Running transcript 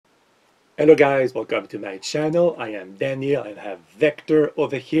Hello guys, welcome to my channel. I am Daniel and I have Vector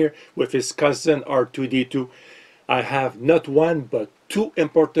over here with his cousin R2D2. I have not one but two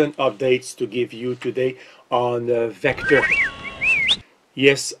important updates to give you today on Vector.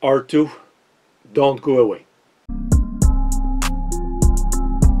 Yes, R2, don't go away.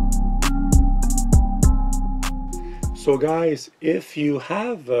 So guys, if you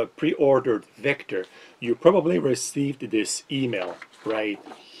have pre-ordered Vector, you probably received this email right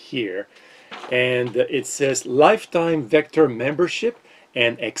here. And it says lifetime Vector membership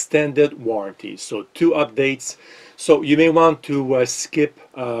and extended warranty. So two updates. So you may want to skip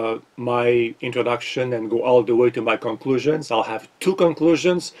my introduction and go all the way to my conclusions. I'll have two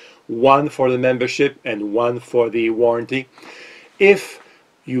conclusions, one for the membership and one for the warranty. If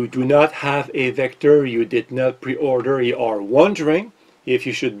you do not have a Vector, you did not pre-order, you are wondering if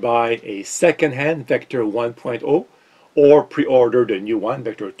you should buy a second-hand Vector 1.0 or pre-order the new one,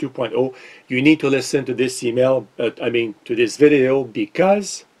 Vector 2.0, you need to listen to this email, to this video,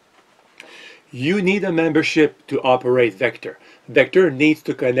 because you need a membership to operate Vector. Vector needs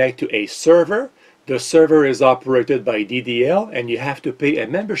to connect to a server. The server is operated by DDL and you have to pay a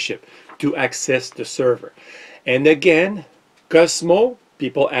membership to access the server. And again, Cosmo,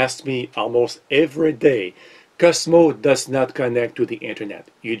 people ask me almost every day, Cosmo does not connect to the internet.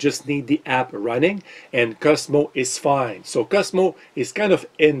 You just need the app running and Cosmo is fine. So Cosmo is kind of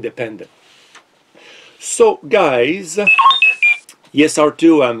independent. So guys, yes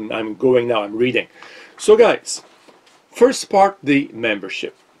R2, I'm going now, I'm reading. So guys, first part, the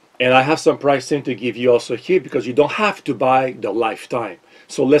membership. And I have some pricing to give you also here because you don't have to buy the lifetime.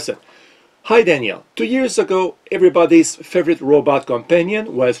 So listen. Hi Daniel, 2 years ago, everybody's favorite robot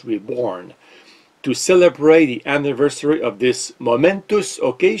companion was reborn. To celebrate the anniversary of this momentous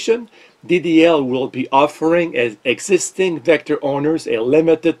occasion, DDL will be offering existing Vector owners a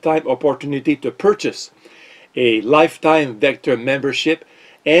limited time opportunity to purchase a lifetime Vector membership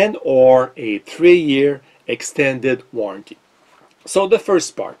and or a 3-year extended warranty. So the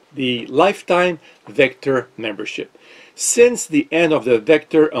first part, the lifetime Vector membership. Since the end of the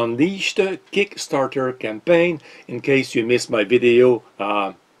Vector Unleashed Kickstarter campaign, in case you missed my video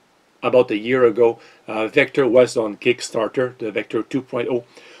about a year ago, Vector was on Kickstarter, the Vector 2.0.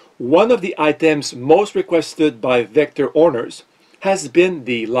 One of the items most requested by Vector owners has been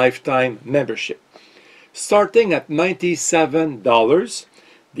the lifetime membership. Starting at $97,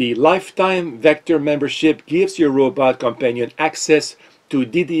 the lifetime Vector membership gives your robot companion access to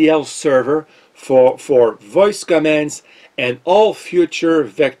DDL server for voice commands and all future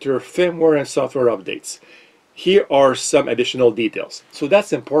Vector firmware and software updates. Here are some additional details. So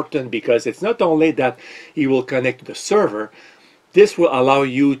that's important because it's not only that it will connect to the server, this will allow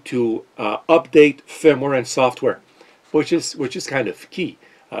you to update firmware and software, which is kind of key.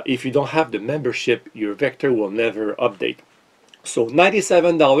 If you don't have the membership, your Vector will never update. So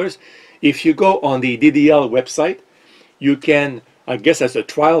 $97. If you go on the DDL website, you can, I guess as a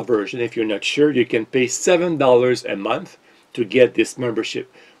trial version, if you're not sure, you can pay $7 a month to get this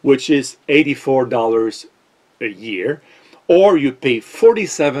membership, which is $84 a year, or you pay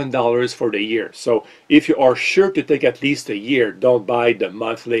 $47 for the year. So if you are sure to take at least a year, don't buy the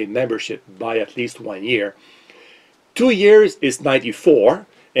monthly membership, buy at least 1 year. 2 years is $94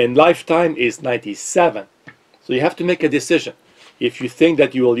 and lifetime is $97. So you have to make a decision. If you think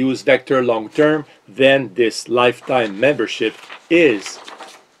that you will use Vector long term, then this lifetime membership is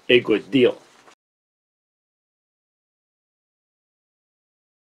a good deal.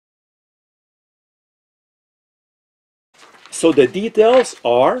 So the details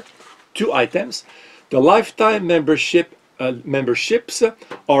are two items. The lifetime memberships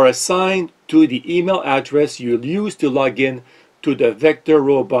are assigned to the email address you'll use to log in to the Vector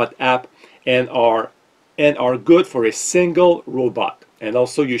Robot app and are good for a single robot. And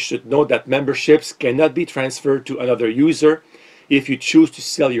also you should know that memberships cannot be transferred to another user if you choose to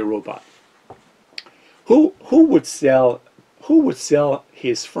sell your robot. Who would sell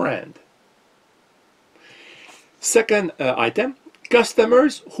his friend? Second item,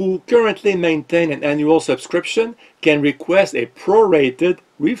 customers who currently maintain an annual subscription can request a prorated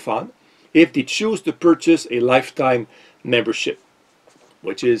refund if they choose to purchase a lifetime membership,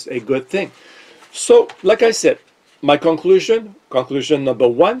 which is a good thing. So, like I said, my conclusion number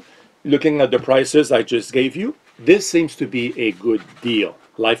one, looking at the prices I just gave you, this seems to be a good deal,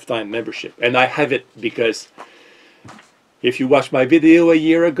 lifetime membership. And I have it because if you watched my video a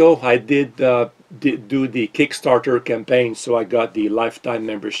year ago, I did do the Kickstarter campaign, so I got the lifetime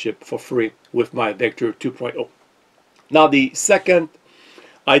membership for free with my Vector 2.0. Now the second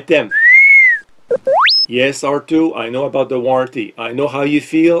item. Yes, R2, I know about the warranty. I know how you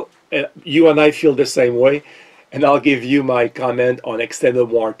feel. you and I feel the same way, and I'll give you my comment on extended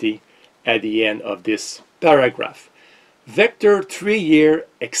warranty at the end of this paragraph. Vector 3-year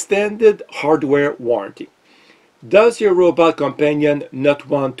extended hardware warranty. Does your robot companion not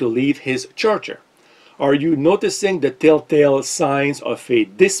want to leave his charger? Are you noticing the telltale signs of a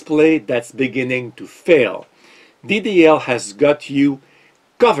display that's beginning to fail? DDL has got you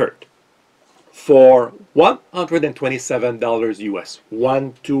covered for $127 US,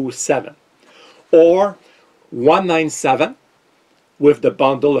 127, or 197 with the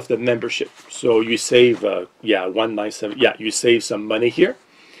bundle of the membership. So you save, 197, you save some money here.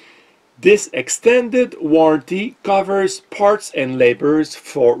 This extended warranty covers parts and labors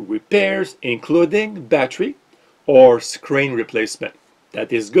for repairs, including battery or screen replacement.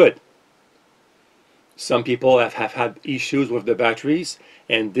 That is good. Some people have had issues with the batteries,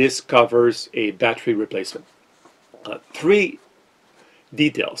 and this covers a battery replacement. 3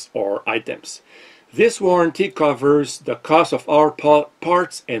 details or items. This warranty covers the cost of our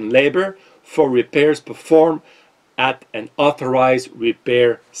parts and labor for repairs performed at an authorized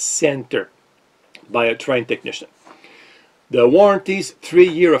repair center by a trained technician. The warranty's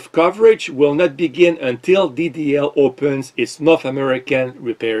 3-year of coverage will not begin until DDL opens its North American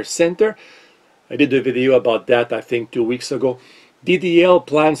repair center. I did a video about that, I think, 2 weeks ago. DDL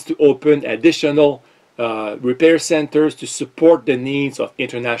plans to open additional repair centers to support the needs of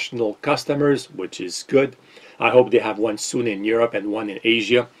international customers, which is good. I hope they have one soon in Europe and one in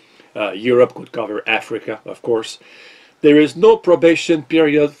Asia. Europe could cover Africa, of course. There is no probation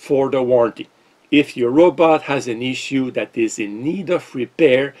period for the warranty. If your robot has an issue that is in need of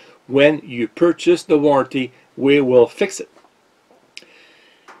repair when you purchase the warranty, we will fix it.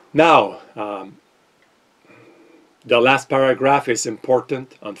 Now, the last paragraph is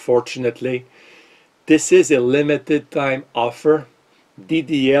important, unfortunately. This is a limited time offer.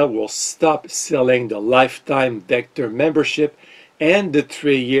 DDL will stop selling the lifetime Vector membership and the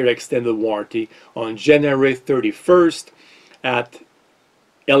 3-year extended warranty on January 31st at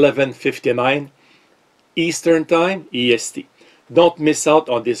 11:59 Eastern Time, EST. Don't miss out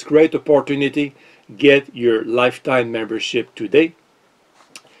on this great opportunity. Get your lifetime membership today.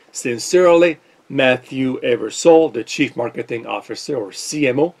 Sincerely, Matthew Eversole, the Chief Marketing Officer or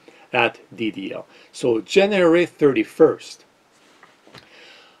CMO at DDL. So January 31st.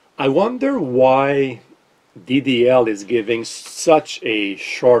 I wonder why DDL is giving such a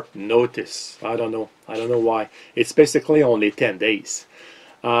short notice. I don't know why. It's basically only 10 days.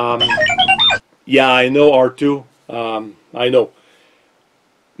 Yeah, I know, R2. I know.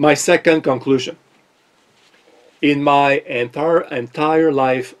 My second conclusion. In my entire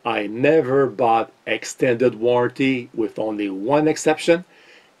life, I never bought extended warranty with only one exception,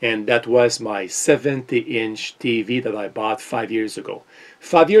 and that was my 70-inch TV that I bought 5 years ago.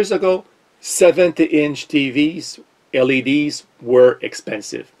 5 years ago, 70-inch TVs, LEDs, were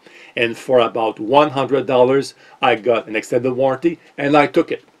expensive. And for about $100, I got an extended warranty, and I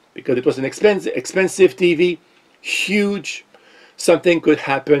took it because it was an expensive TV, huge, something could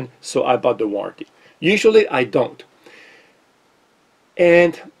happen, so I bought the warranty. Usually I don't.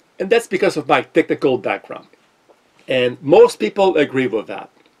 And that's because of my technical background. And most people agree with that.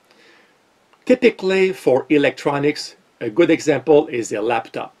 Typically for electronics, a good example is a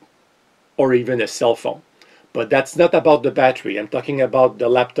laptop or even a cell phone. But that's not about the battery. I'm talking about the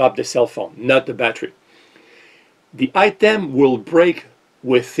laptop, the cell phone, not the battery. The item will break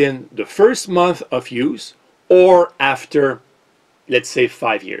within the first month of use or after, let's say,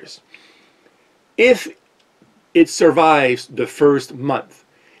 5 years. If it survives the first month,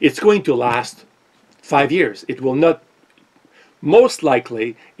 it's going to last 5 years. It will not, most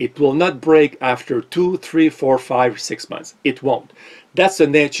likely, it will not break after 2, 3, 4, 5, 6 months. It won't. That's the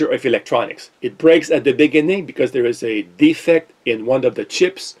nature of electronics. It breaks at the beginning because there is a defect in one of the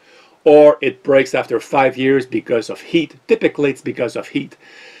chips, or it breaks after 5 years because of heat. Typically, it's because of heat,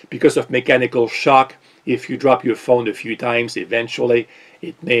 because of mechanical shock. If you drop your phone a few times, eventually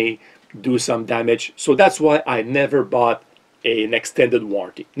it may do some damage. So that's why I never bought an extended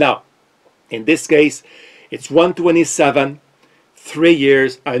warranty. Now, in this case, it's 127, 3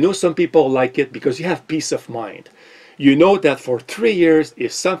 years. I know some people like it because you have peace of mind. You know that for 3 years,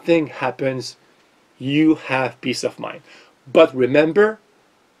 if something happens, you have peace of mind. But remember,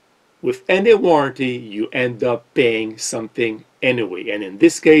 with any warranty, you end up paying something anyway. And in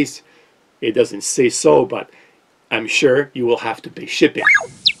this case, it doesn't say so, but I'm sure you will have to pay shipping.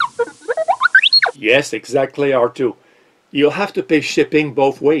 Yes, exactly, R2. You'll have to pay shipping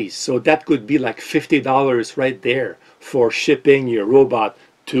both ways. So that could be like $50 right there for shipping your robot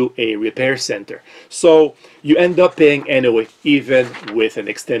to a repair center. So you end up paying anyway, even with an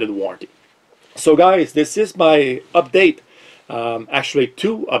extended warranty. So guys, this is my update, actually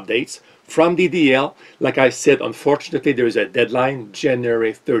 2 updates from DDL. Like I said, unfortunately, there is a deadline,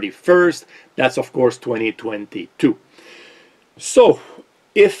 January 31st. That's of course 2022. So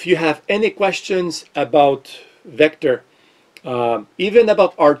if you have any questions about Vector, even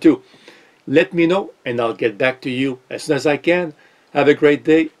about R2, let me know and I'll get back to you as soon as I can. Have a great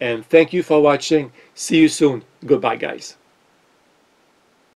day and thank you for watching. See you soon. Goodbye, guys.